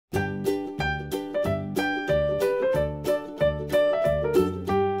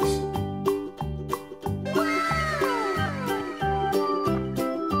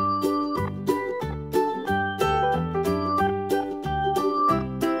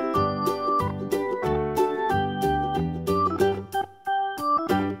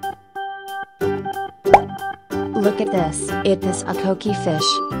Look at this, it is a kaki fish.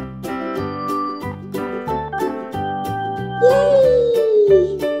 Yay!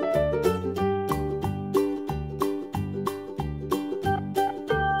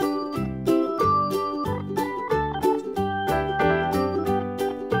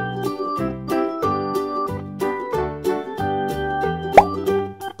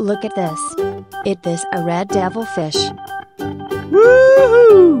 Look at this. It is a red devil fish.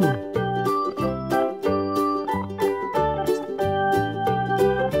 Woohoo!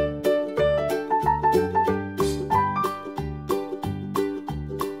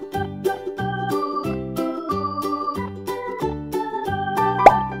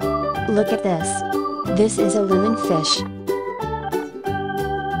 Look at this. This is a lemon fish.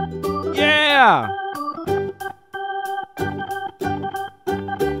 Yeah!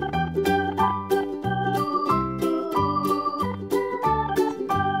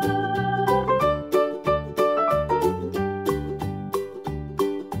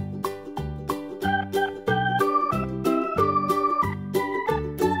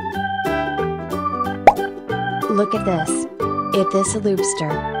 Look at this. It is a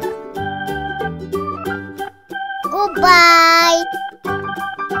lobster. Goodbye!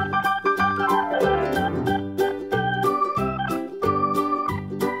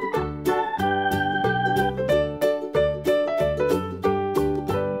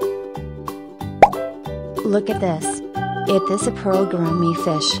 Look at this. It is a pearl gourmet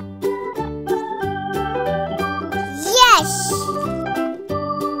fish. Yes!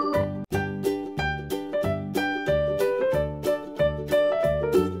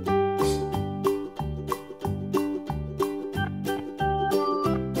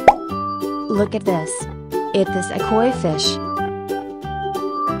 Look at this. It is a koi fish.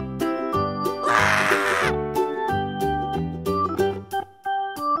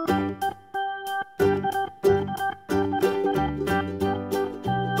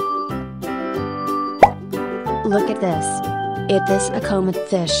 Look at this. It is a comet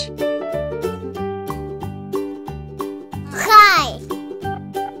fish. Hi!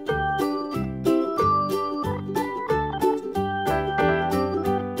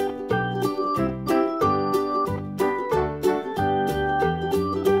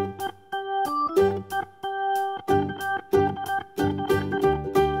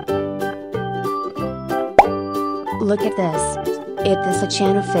 Look at this. It is a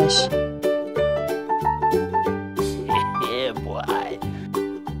channel fish. Yeah, boy.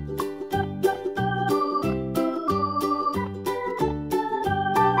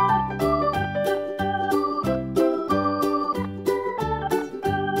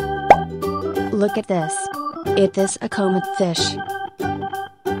 Look at this. It is a comet fish.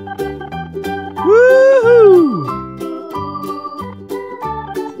 Woohoo!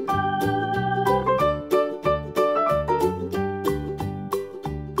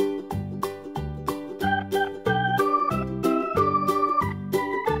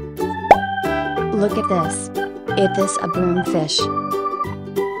 Look at this. It is a broom fish.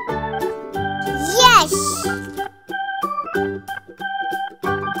 Yes!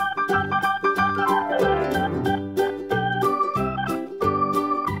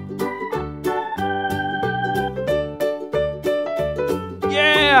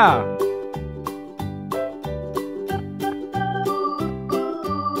 Yeah!